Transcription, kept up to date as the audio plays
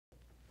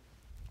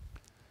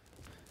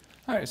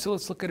All right, so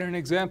let's look at an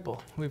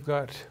example. We've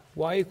got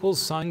y equals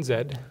sine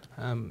z,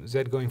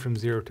 z going from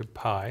 0 to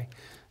pi.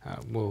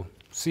 We'll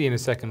see in a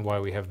second why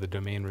we have the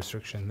domain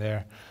restriction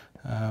there.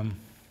 Let's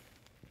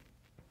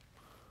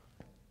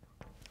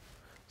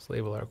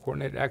label our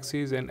coordinate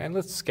axes and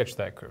let's sketch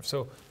that curve.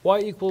 So y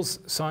equals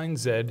sine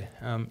z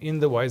in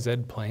the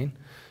yz plane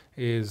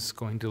is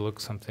going to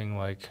look something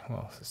like,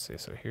 well, let's say,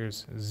 so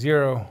here's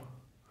 0.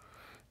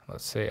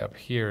 Let's say up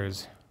here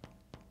is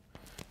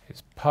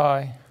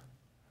pi.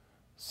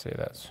 Say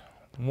that's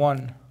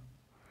 1.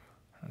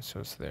 And so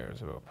it's there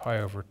is about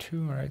pi over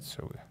 2, right?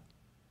 So we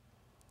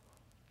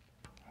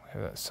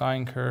have that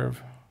sine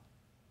curve.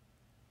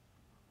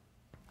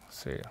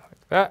 Say it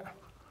like that.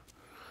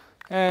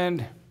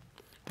 And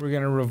we're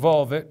going to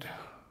revolve it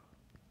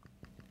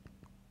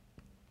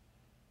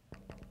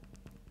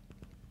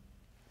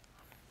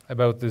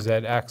about the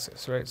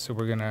z-axis, right? So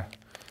we're going to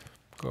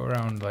go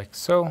around like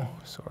so.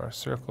 So our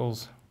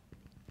circles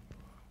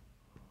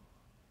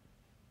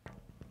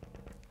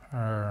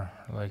are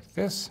like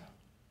this,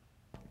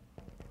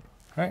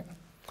 right?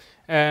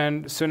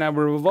 And so now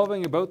we're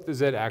revolving about the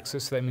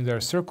z-axis. So that means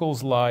our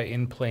circles lie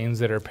in planes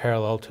that are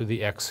parallel to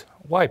the x,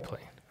 y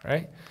plane,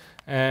 right?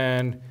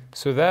 And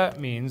so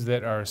that means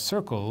that our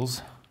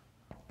circles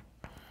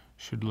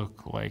should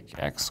look like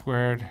x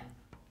squared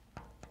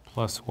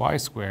plus y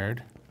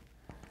squared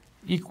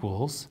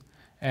equals,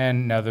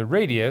 and now the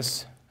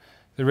radius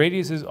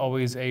is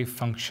always a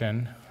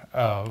function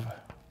of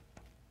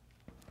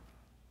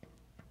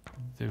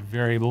the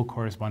variable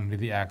corresponding to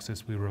the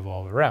axis we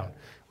revolve around,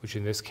 which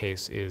in this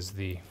case is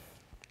the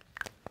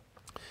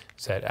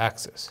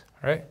z-axis,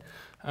 right?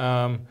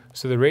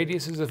 So the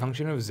radius is a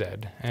function of z,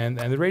 and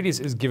the radius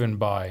is given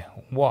by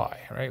y,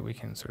 right? We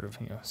can sort of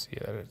see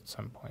that at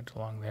some point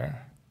along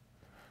there.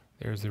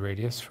 There's the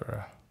radius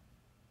for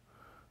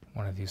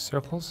one of these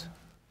circles.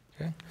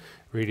 Okay,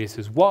 radius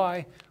is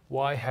y.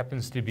 Y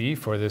happens to be,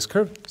 for this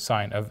curve,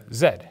 sine of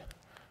z,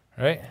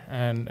 right?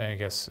 And I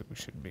guess we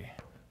should be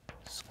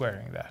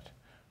squaring that.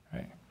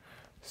 Right.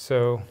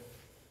 So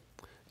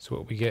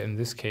what we get in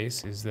this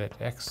case is that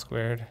x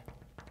squared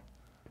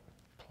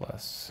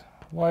plus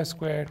y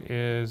squared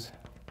is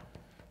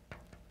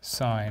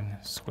sine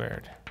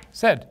squared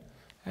z.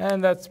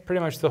 And that's pretty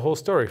much the whole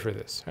story for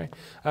this, right?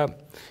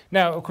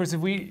 Now, of course, if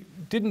we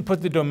didn't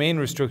put the domain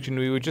restriction,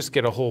 we would just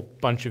get a whole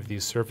bunch of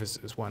these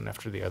surfaces, one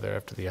after the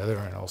other,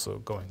 and also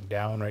going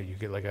down, right? You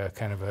get like a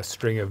kind of a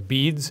string of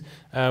beads.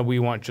 We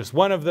want just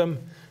one of them,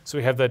 so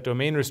we have that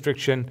domain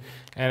restriction.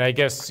 And I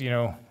guess,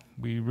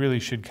 we really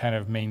should kind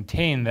of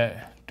maintain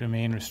that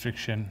domain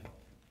restriction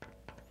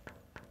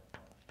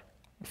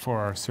for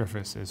our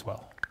surface as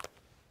well.